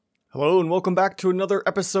Hello and welcome back to another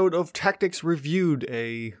episode of Tactics Reviewed,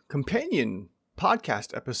 a companion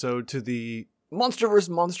podcast episode to the Monster vs.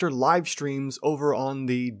 Monster live streams over on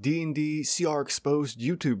the D&D CR Exposed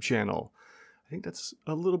YouTube channel. I think that's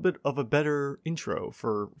a little bit of a better intro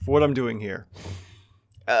for what I'm doing here.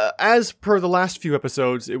 As per the last few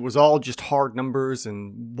episodes, it was all just hard numbers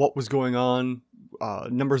and what was going on,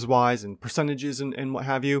 numbers-wise and percentages and what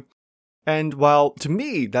have you. And while to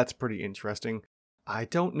me that's pretty interesting, I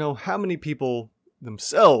don't know how many people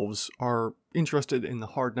themselves are interested in the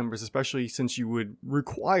hard numbers, especially since you would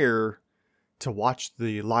require to watch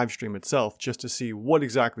the live stream itself just to see what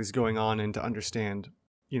exactly is going on and to understand,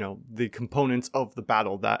 the components of the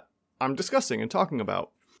battle that I'm discussing and talking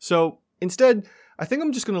about. So instead, I think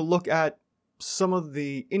I'm just going to look at some of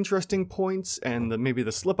the interesting points and maybe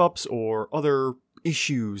the slip-ups or other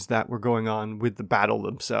issues that were going on with the battle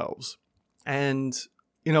themselves. And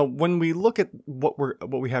when we look at what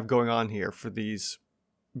we have going on here for these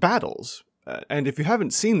battles, and if you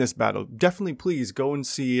haven't seen this battle, definitely please go and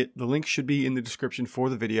see it. The link should be in the description for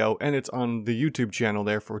the video, and it's on the YouTube channel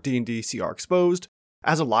there for D&D CR Exposed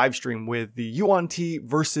as a live stream with the Yuan-Ti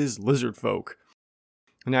versus Lizard Folk.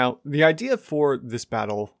 Now, the idea for this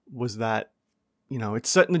battle was that, it's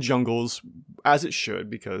set in the jungles, as it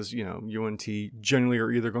should, because, Yuan-Ti generally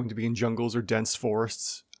are either going to be in jungles or dense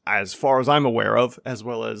forests, as far as I'm aware of, as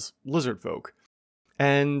well as lizard folk.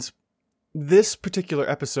 And this particular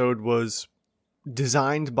episode was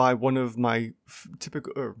designed by one of my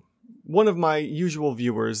usual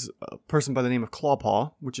viewers, a person by the name of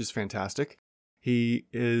Clawpaw, which is fantastic. He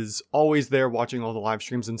is always there watching all the live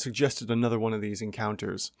streams and suggested another one of these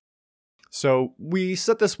encounters. So we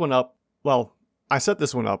set this one up, I set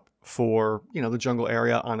this one up for, the jungle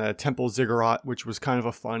area on a temple ziggurat, which was kind of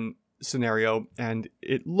a fun scenario, and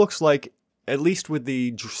it looks like, at least with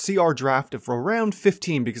the CR draft of around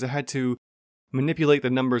 15, because I had to manipulate the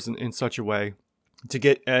numbers in such a way to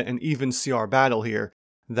get an even CR battle here,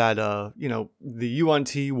 that, the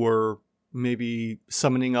Yuan-Ti were maybe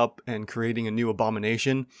summoning up and creating a new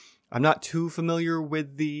abomination. I'm not too familiar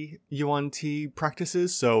with the Yuan-Ti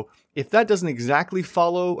practices, so if that doesn't exactly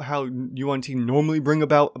follow how Yuan-Ti normally bring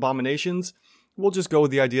about abominations, we'll just go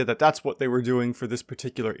with the idea that that's what they were doing for this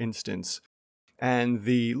particular instance. And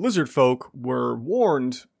the lizard folk were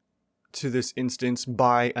warned to this instance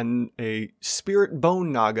by a spirit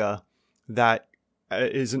bone naga that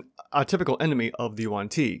is a typical enemy of the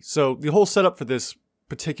Yuan-Ti. So the whole setup for this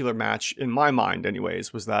particular match, in my mind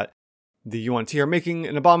anyways, was that the Yuan-Ti are making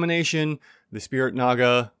an abomination. The spirit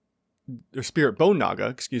bone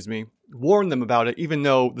naga, warned them about it, even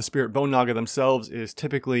though the spirit bone naga themselves is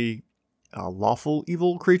typically a lawful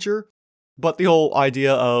evil creature. But the whole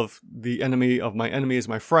idea of the enemy of my enemy is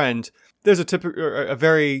my friend, there's a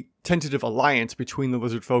very tentative alliance between the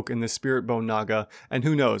lizard folk and the spirit bone naga, and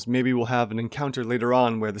who knows, maybe we'll have an encounter later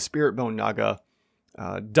on where the spirit bone naga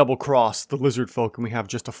double cross the lizard folk and we have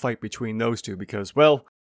just a fight between those two, because,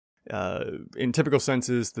 in typical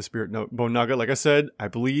senses, the spirit bone naga, like I said, I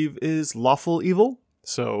believe is lawful evil,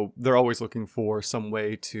 so they're always looking for some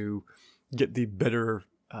way to get the better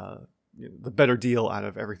deal out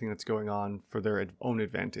of everything that's going on for their own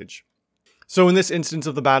advantage. So in this instance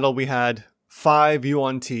of the battle, we had 5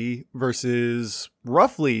 Yuan-Ti versus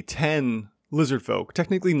roughly 10 lizard folk,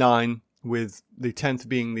 technically 9, with the 10th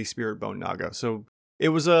being the spirit bone naga. So it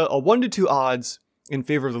was a 1-to-2 odds in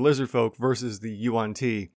favor of the lizard folk versus the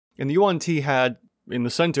Yuan-Ti. And the Yuan-Ti had in the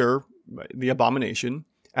center the abomination,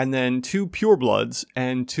 and then 2 purebloods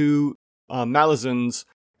and 2 Malazans,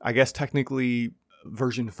 I guess technically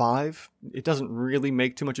version 5. It doesn't really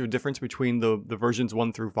make too much of a difference between the versions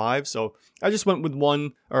 1 through 5, so I just went with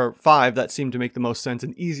 1 or 5 that seemed to make the most sense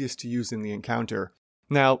and easiest to use in the encounter.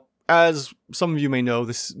 Now, as some of you may know,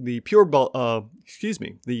 the purebloods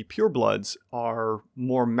are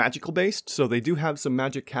more magical based, so they do have some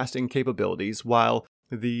magic casting capabilities, while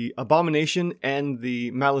the abomination and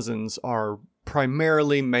the Malazans are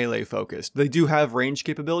primarily melee focused. They do have range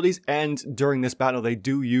capabilities, and during this battle they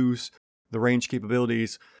do use the range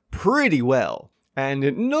capabilities pretty well. And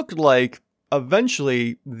it looked like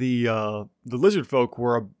eventually the lizard folk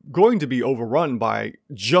were going to be overrun by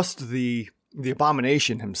just the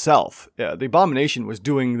abomination himself. The abomination was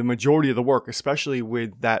doing the majority of the work, especially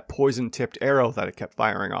with that poison-tipped arrow that it kept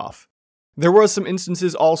firing off. There was some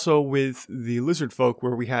instances also with the lizard folk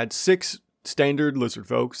where we had 6 standard lizard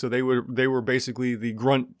folk, so they were basically the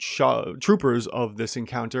grunt troopers of this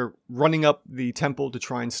encounter, running up the temple to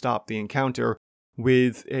try and stop the encounter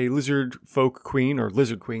with a lizard folk queen, or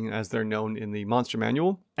lizard queen as they're known in the monster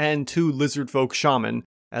manual, and 2 lizard folk shaman,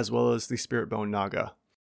 as well as the spirit bone naga.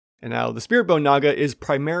 And now the Spirit Bone Naga is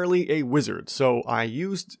primarily a wizard, so I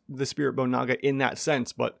used the Spirit Bone Naga in that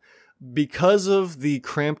sense, but because of the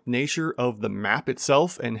cramped nature of the map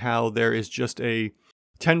itself and how there is just a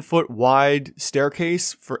 10-foot wide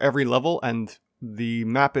staircase for every level, and the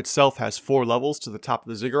map itself has 4 levels to the top of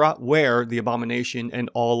the ziggurat, where the Abomination and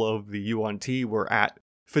all of the Yuan-Ti were at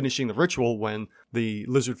finishing the ritual when the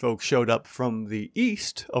lizard folk showed up from the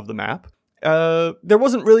east of the map. There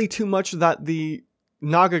wasn't really too much that the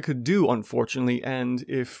Naga could do, unfortunately, and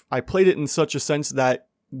if I played it in such a sense that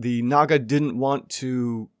the Naga didn't want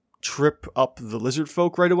to trip up the lizard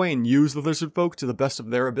folk right away and use the lizard folk to the best of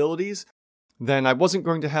their abilities, then I wasn't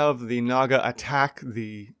going to have the Naga attack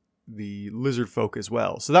the lizard folk as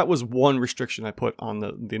well. So that was one restriction I put on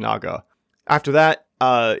the Naga. After that,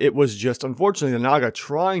 it was just, unfortunately, the Naga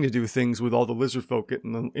trying to do things with all the lizard folk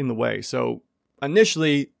in the way. So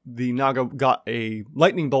initially, the Naga got a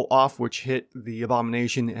lightning bolt off, which hit the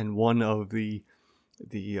Abomination and one of the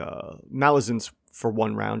Malazans for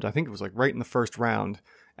one round. I think it was like right in the first round.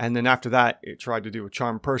 And then after that, it tried to do a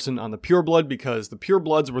Charm Person on the Pureblood, because the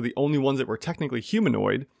Purebloods were the only ones that were technically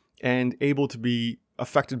humanoid and able to be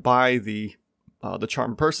affected by the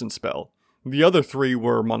Charm Person spell. The other 3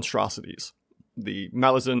 were monstrosities, the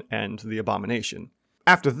Malazan and the Abomination.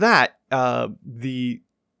 After that, the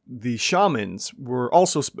shamans were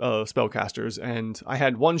also spellcasters, and I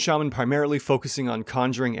had one shaman primarily focusing on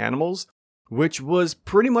conjuring animals, which was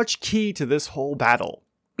pretty much key to this whole battle.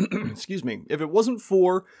 Excuse me. If it wasn't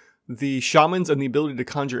for the shamans and the ability to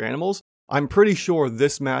conjure animals, I'm pretty sure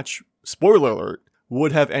this match, spoiler alert,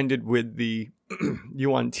 would have ended with the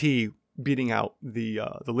Yuan-Ti beating out the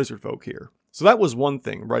lizard folk here. So that was one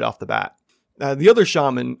thing right off the bat. The other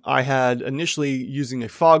shaman, I had initially using a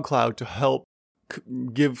fog cloud to help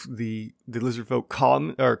give the lizard folk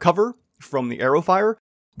cover from the arrow fire,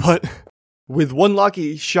 but with one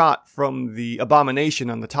lucky shot from the Abomination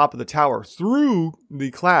on the top of the tower through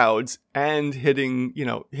the clouds and hitting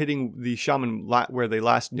the shaman where they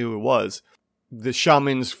last knew it was, the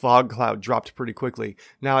shaman's fog cloud dropped pretty quickly.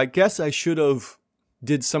 Now, I guess I should have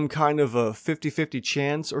did some kind of a 50-50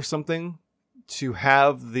 chance or something to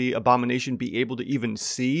have the Abomination be able to even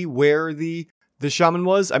see where the shaman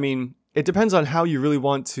was. I mean, it depends on how you really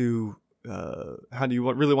want to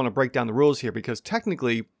really want to break down the rules here, because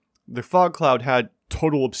technically the fog cloud had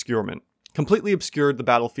total obscurement, completely obscured the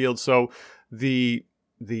battlefield. So the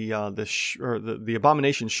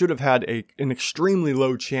Abomination should have had an extremely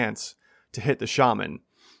low chance to hit the shaman,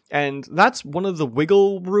 and that's one of the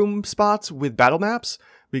wiggle room spots with battle maps,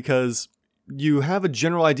 because you have a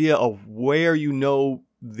general idea of where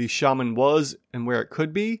the shaman was and where it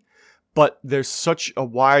could be, but there's such a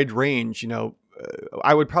wide range.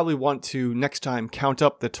 I would probably want to next time count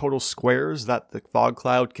up the total squares that the fog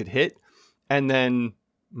cloud could hit, and then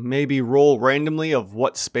maybe roll randomly of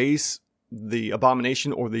what space the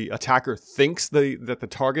Abomination or the attacker thinks that the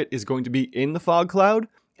target is going to be in the fog cloud,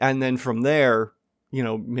 and then from there,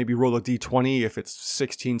 maybe roll a d20 if it's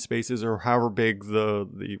 16 spaces or however big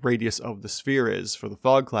the radius of the sphere is for the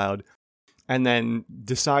fog cloud, and then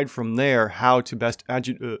decide from there how to best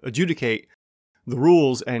adjudicate the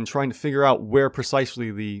rules and trying to figure out where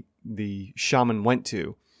precisely the shaman went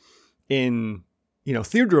to. In,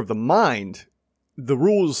 Theater of the Mind, the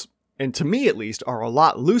rules, and to me at least, are a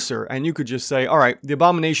lot looser, and you could just say, all right, the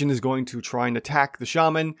Abomination is going to try and attack the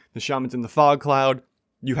shaman's in the fog cloud,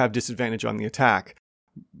 you have disadvantage on the attack.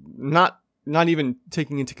 Not even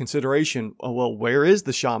taking into consideration, where is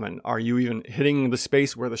the shaman? Are you even hitting the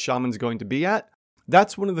space where the shaman's going to be at?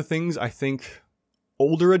 That's one of the things I think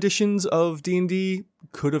older editions of D&D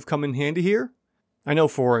could have come in handy here. I know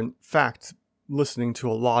for a fact, listening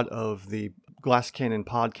to a lot of the Glass Cannon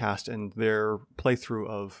podcast and their playthrough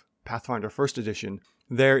of Pathfinder 1st Edition,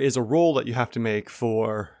 there is a roll that you have to make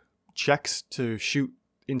for checks to shoot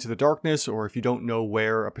into the darkness, or if you don't know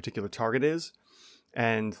where a particular target is.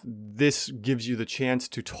 And this gives you the chance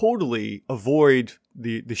to totally avoid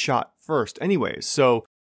the shot first anyways. So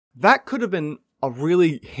that could have been a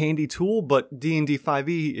really handy tool, but D&D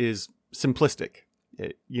 5e is simplistic.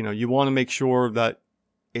 You want to make sure that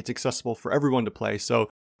it's accessible for everyone to play. So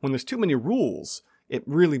when there's too many rules, it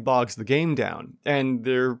really bogs the game down. And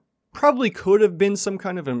there probably could have been some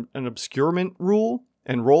kind of an obscurement rule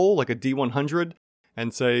and roll, like a D100,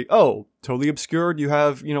 and say, oh, totally obscured, you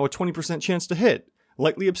have, a 20% chance to hit.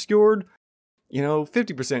 Lightly obscured,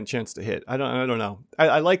 50% chance to hit. I don't know.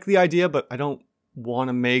 I like the idea, but I don't want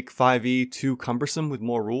to make 5e too cumbersome with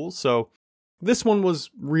more rules. So this one was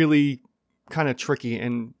really kind of tricky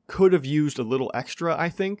and could have used a little extra, I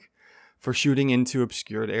think, for shooting into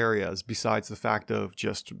obscured areas, besides the fact of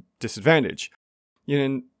just disadvantage.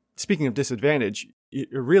 speaking of disadvantage, it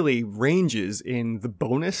really ranges in the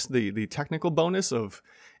bonus, the technical bonus of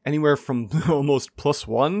anywhere from almost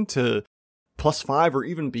 +1 to +5 or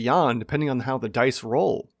even beyond, depending on how the dice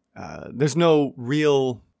roll. There's no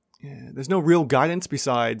real guidance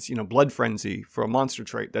besides, Blood Frenzy for a monster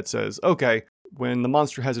trait that says, okay, when the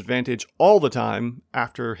monster has advantage all the time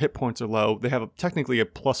after hit points are low, they have technically a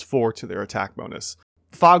 +4 to their attack bonus.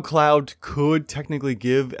 Fog Cloud could technically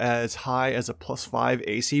give as high as a +5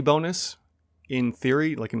 AC bonus, in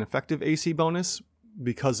theory, like an effective AC bonus,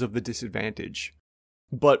 because of the disadvantage.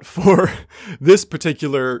 But for this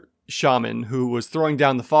particular shaman who was throwing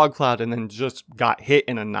down the Fog Cloud and then just got hit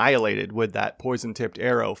and annihilated with that poison-tipped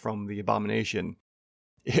arrow from the Abomination,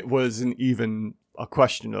 it wasn't even a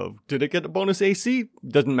question of, did it get a bonus AC?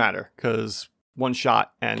 Doesn't matter, because one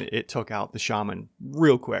shot and it took out the shaman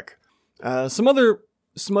real quick. Some other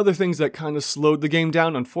things that kind of slowed the game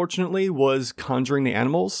down, unfortunately, was conjuring the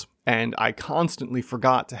animals, and I constantly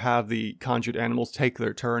forgot to have the conjured animals take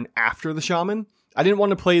their turn after the shaman. I didn't want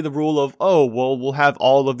to play the rule of, we'll have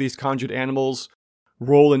all of these conjured animals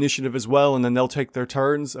roll initiative as well, and then they'll take their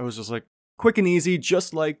turns. I was just like, quick and easy,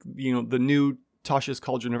 just like, the new Tasha's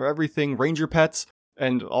Cauldron of Everything Ranger pets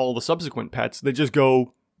and all the subsequent pets. They just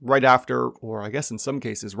go right after, or I guess in some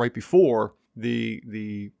cases, right before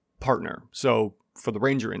the partner. So for the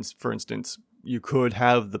Ranger, for instance, you could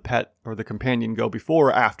have the pet or the companion go before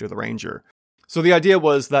or after the Ranger. So the idea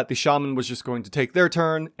was that the shaman was just going to take their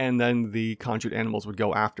turn, and then the conjured animals would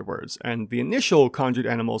go afterwards. And the initial conjured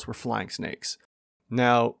animals were flying snakes.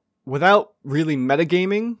 Now, without really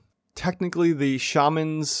metagaming, technically the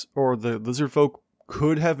shamans or the lizard folk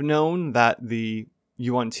could have known that the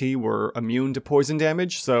UNT were immune to poison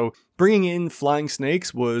damage. So bringing in flying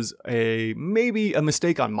snakes was maybe a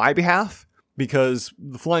mistake on my behalf, because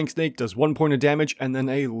the flying snake does 1 point of damage and then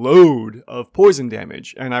a load of poison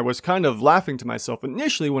damage. And I was kind of laughing to myself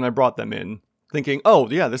initially when I brought them in, thinking, oh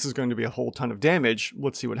yeah, this is going to be a whole ton of damage.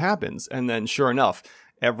 Let's see what happens. And then sure enough,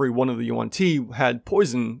 every one of the UNT had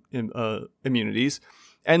poison immunities.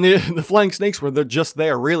 And the flying snakes were just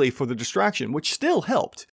there really for the distraction, which still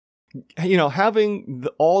helped. Having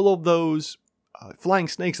all of those flying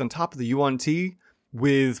snakes on top of the UNT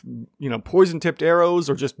with, poison-tipped arrows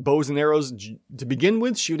or just bows and arrows to begin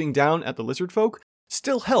with, shooting down at the lizard folk,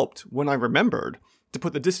 still helped when I remembered to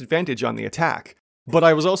put the disadvantage on the attack. But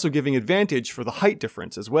I was also giving advantage for the height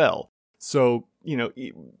difference as well. So,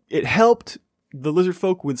 it helped the lizard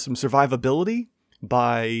folk with some survivability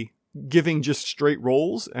by giving just straight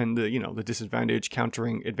rolls and the disadvantage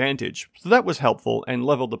countering advantage. So that was helpful and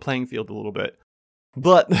leveled the playing field a little bit.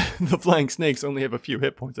 But the flying snakes only have a few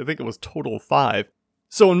hit points. I think it was total 5.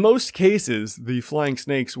 So in most cases, the flying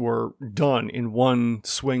snakes were done in one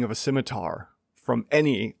swing of a scimitar from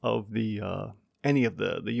any of the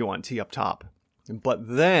UNT up top. But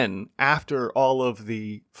then, after all of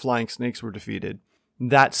the flying snakes were defeated,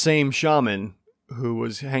 that same shaman who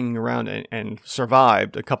was hanging around and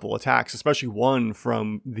survived a couple attacks, especially one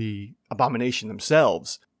from the Abomination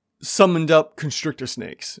themselves, summoned up constrictor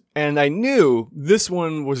snakes. And I knew this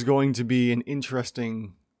one was going to be an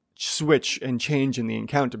interesting switch and change in the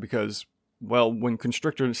encounter because, well, when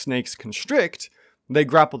constrictor snakes constrict, they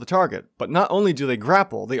grapple the target. But not only do they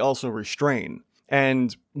grapple, they also restrain.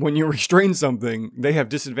 And when you restrain something, they have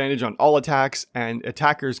disadvantage on all attacks, and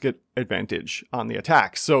attackers get advantage on the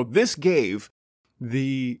attacks. So this gave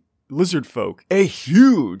the lizard folk a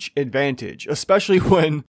huge advantage, especially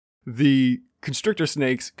when the constrictor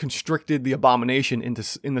snakes constricted the Abomination in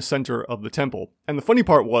the center of the temple. And the funny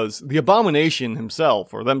part was, the Abomination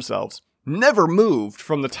himself, or themselves, never moved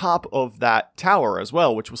from the top of that tower as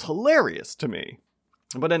well, which was hilarious to me.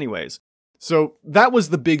 But anyways, so that was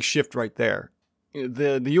the big shift right there.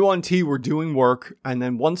 The UNT were doing work, and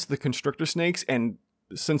then once the constrictor snakes, and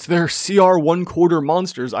since they're CR 1/4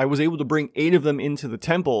 monsters, I was able to bring 8 of them into the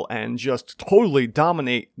temple and just totally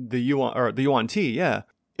dominate the UNT, yeah.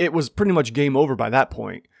 It was pretty much game over by that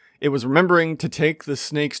point. It was remembering to take the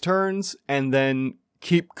snake's turns and then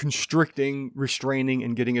keep constricting, restraining,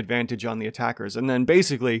 and getting advantage on the attackers. And then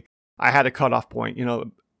basically, I had a cutoff point.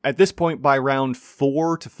 At this point, by round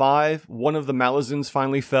 4 to 5, one of the Malazans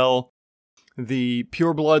finally fell. The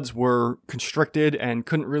purebloods were constricted and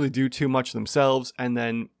couldn't really do too much themselves. And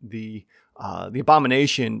then the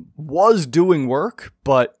Abomination was doing work,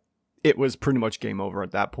 but it was pretty much game over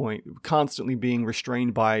at that point, constantly being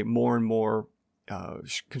restrained by more and more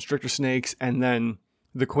constrictor snakes. And then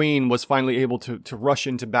the queen was finally able to rush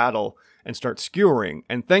into battle and start skewering.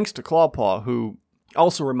 And thanks to Clawpaw, who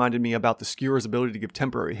also reminded me about the skewer's ability to give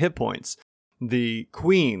temporary hit points, the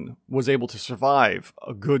queen was able to survive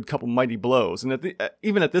a good couple mighty blows. And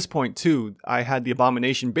even at this point, too, I had the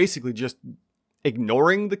abomination basically just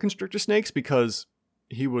ignoring the constrictor snakes because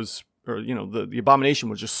the abomination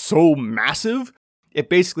was just so massive. It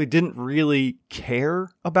basically didn't really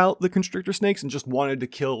care about the constrictor snakes and just wanted to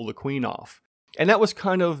kill the queen off. And that was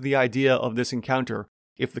kind of the idea of this encounter.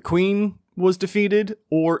 If the queen was defeated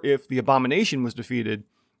or if the abomination was defeated,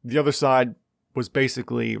 the other side was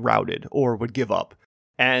basically routed or would give up.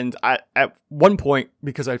 And at one point,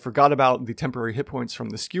 because I forgot about the temporary hit points from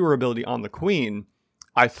the skewer ability on the queen,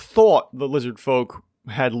 I thought the lizard folk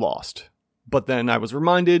had lost. But then I was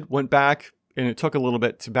reminded, went back, and it took a little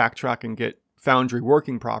bit to backtrack and get Foundry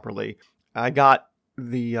working properly. I got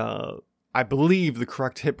I believe the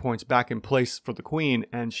correct hit points back in place for the queen,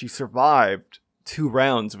 and she survived 2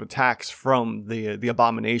 rounds of attacks from the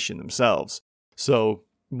abomination themselves. So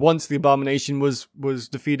once the abomination was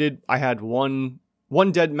defeated, I had one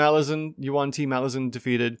dead Malazan, Yuan-Ti Malazan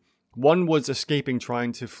defeated. One was escaping,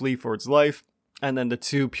 trying to flee for its life, and then the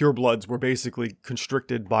 2 purebloods were basically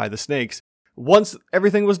constricted by the snakes. Once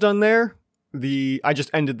everything was done there, I just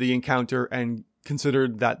ended the encounter and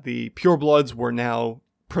considered that the purebloods were now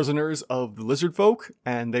prisoners of the lizard folk,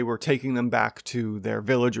 and they were taking them back to their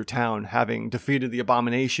village or town, having defeated the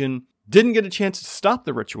abomination. Didn't get a chance to stop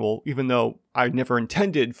the ritual, even though I never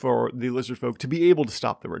intended for the lizard folk to be able to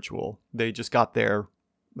stop the ritual. They just got there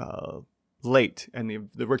late, and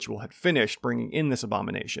the ritual had finished, bringing in this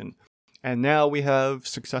abomination. And now we have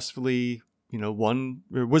successfully, won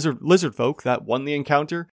lizard folk that won the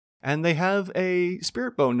encounter, and they have a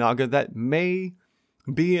spirit bone naga that may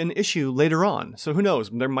be an issue later on. So who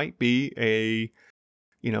knows? There might be a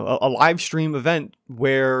live stream event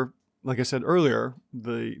where, like I said earlier,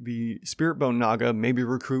 the spirit bone naga maybe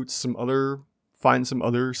recruits finds some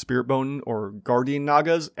other spirit bone or guardian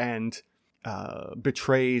nagas and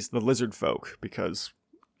betrays the lizard folk because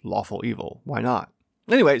lawful evil. Why not?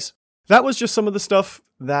 Anyways, that was just some of the stuff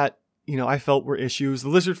that I felt were issues. The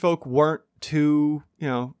lizard folk weren't too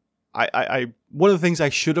I one of the things I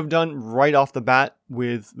should have done right off the bat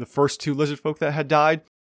with the first 2 lizard folk that had died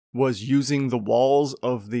was using the walls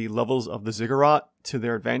of the levels of the ziggurat to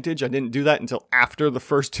their advantage. I didn't do that until after the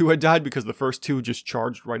first 2 had died because the first 2 just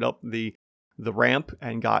charged right up the ramp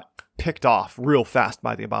and got picked off real fast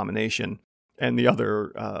by the abomination and the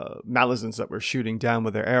other Malazans that were shooting down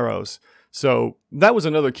with their arrows. So that was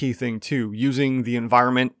another key thing too, using the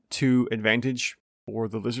environment to advantage for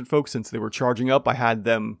the lizard folk. Since they were charging up, I had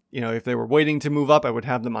them, if they were waiting to move up, I would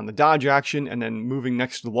have them on the dodge action and then moving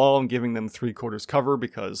next to the wall and giving them 3/4 cover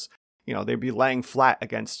because, they'd be laying flat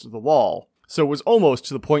against the wall. So it was almost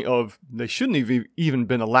to the point of they shouldn't have even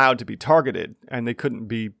been allowed to be targeted and they couldn't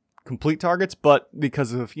be complete targets, but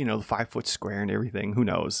because of, the 5-foot square and everything, who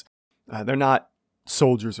knows? They're not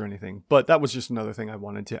soldiers or anything, but that was just another thing I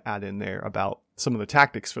wanted to add in there about some of the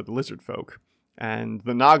tactics for the lizard folk. And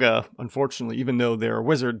the Naga, unfortunately, even though they're a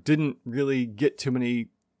wizard, didn't really get too many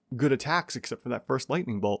good attacks except for that first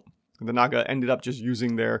lightning bolt. The Naga ended up just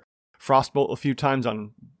using their frostbolt a few times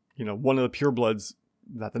on, one of the purebloods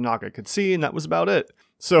that the Naga could see, and that was about it.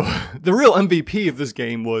 So the real MVP of this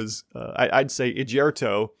game was, I'd say,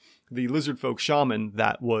 Ijierto, the lizard folk shaman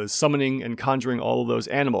that was summoning and conjuring all of those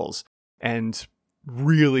animals, and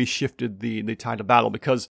really shifted the tide of battle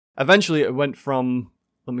because eventually it went from,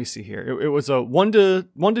 let me see here, it was a 1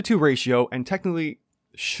 to 2 ratio and technically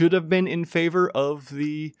should have been in favor of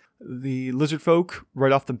the lizard folk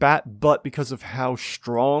right off the bat, but because of how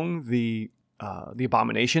strong the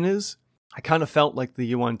abomination is, I kind of felt like the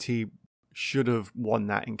Yuan-Ti should have won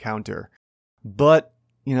that encounter. But,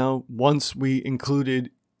 once we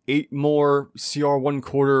included 8 more CR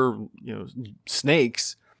 1/4,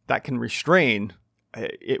 snakes that can restrain,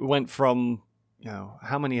 it went from,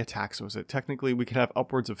 how many attacks was it? Technically, we could have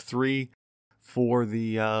upwards of 3 for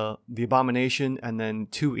the abomination and then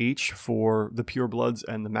 2 each for the purebloods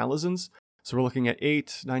and the Malazans. So we're looking at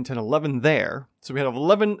 8, 9, 10, 11 there. So we have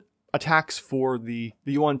 11 attacks for the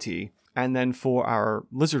Yuan-Ti. And then for our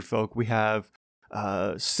lizard folk, we have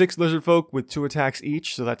 6 lizard folk with 2 attacks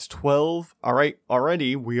each. So that's 12. All right.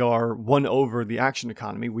 Already we are 1 over the action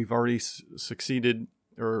economy. We've already succeeded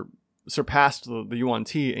or surpassed the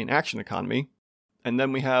Yuan-Ti in action economy. And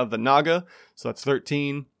then we have the Naga. So that's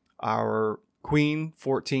 13. Our Queen,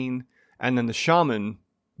 14. And then the Shaman,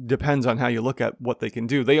 depends on how you look at what they can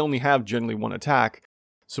do. They only have generally 1 attack.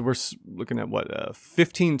 So we're looking at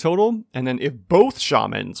 15 total. And then if both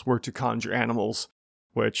Shamans were to conjure animals,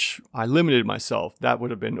 which I limited myself, that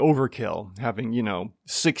would have been overkill. Having,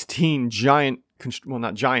 16 giant,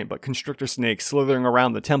 not giant, but constrictor snakes slithering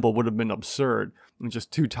around the temple would have been absurd and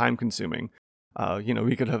just too time consuming.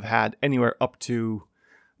 We could have had anywhere up to,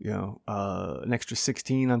 an extra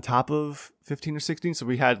 16 on top of 15 or 16. So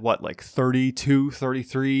we had like 32,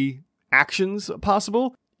 33 actions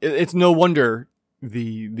possible. It's no wonder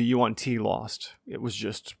the Yuan-Ti lost. It was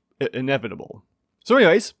just inevitable. So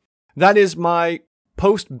anyways, that is my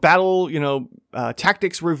post-battle,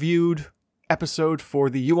 tactics reviewed episode for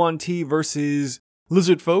the Yuan-Ti versus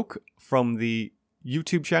Lizard Folk from the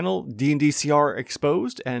YouTube channel D&D CR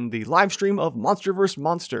Exposed and the live stream of Monster vs.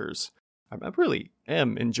 Monsters. I really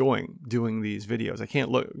am enjoying doing these videos.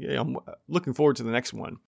 I'm looking forward to the next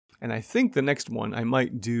one. And I think the next one I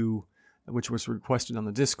might do, which was requested on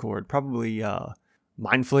the Discord, probably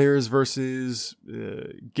Mind Flayers versus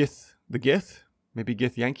Gith the Gith, maybe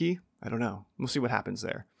Gith Yankee. I don't know. We'll see what happens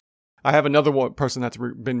there. I have another person that's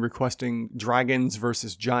been requesting Dragons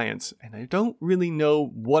versus Giants, and I don't really know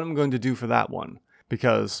what I'm going to do for that one,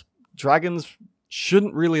 because dragons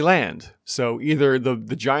shouldn't really land. So either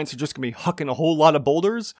the Giants are just going to be hucking a whole lot of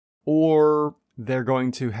boulders, or they're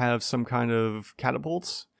going to have some kind of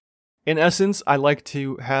catapults. In essence, I like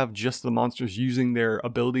to have just the monsters using their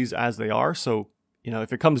abilities as they are. So,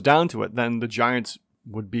 if it comes down to it, then the Giants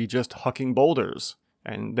would be just hucking boulders,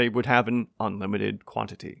 and they would have an unlimited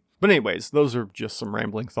quantity. But anyways, those are just some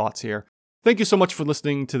rambling thoughts here. Thank you so much for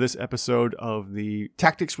listening to this episode of the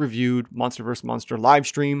Tactics Reviewed Monster vs. Monster live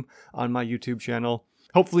stream on my YouTube channel.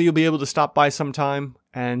 Hopefully you'll be able to stop by sometime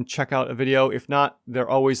and check out a video. If not, they're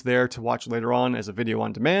always there to watch later on as a video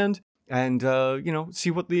on demand and,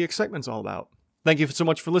 see what the excitement's all about. Thank you so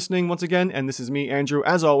much for listening once again, and this is me, Andrew,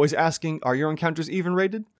 as always, asking, are your encounters even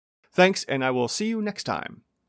rated? Thanks, and I will see you next time.